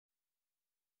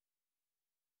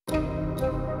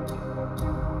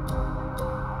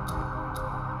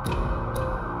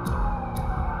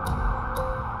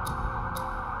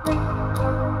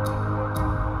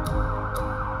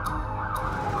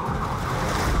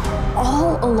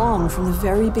All along, from the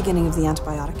very beginning of the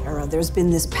antibiotic era, there's been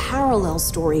this parallel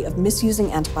story of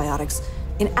misusing antibiotics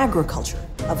in agriculture,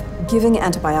 of giving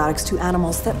antibiotics to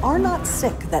animals that are not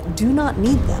sick, that do not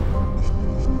need them.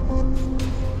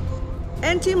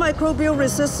 Antimicrobial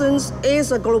resistance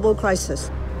is a global crisis.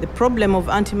 The problem of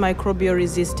antimicrobial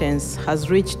resistance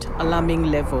has reached alarming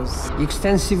levels.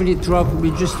 Extensively drug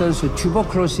resistance to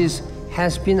tuberculosis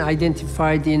has been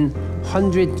identified in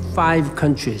 105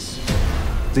 countries.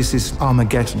 This is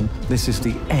Armageddon. This is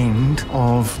the end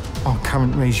of our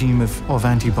current regime of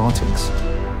antibiotics.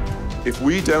 If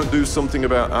we don't do something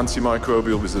about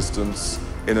antimicrobial resistance,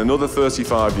 in another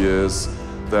 35 years,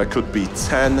 there could be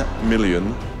 10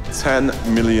 million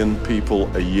people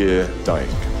a year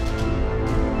dying.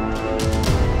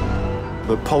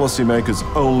 The policymakers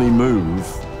only move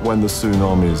when the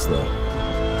tsunami is there.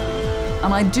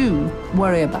 And I do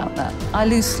worry about that. I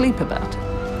lose sleep about it.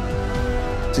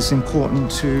 It's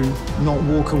important to not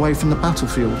walk away from the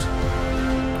battlefield.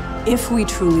 If we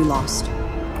truly lost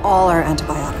all our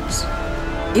antibiotics,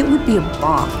 it would be a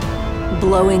bomb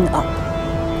blowing up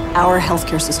our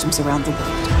healthcare systems around the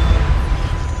world.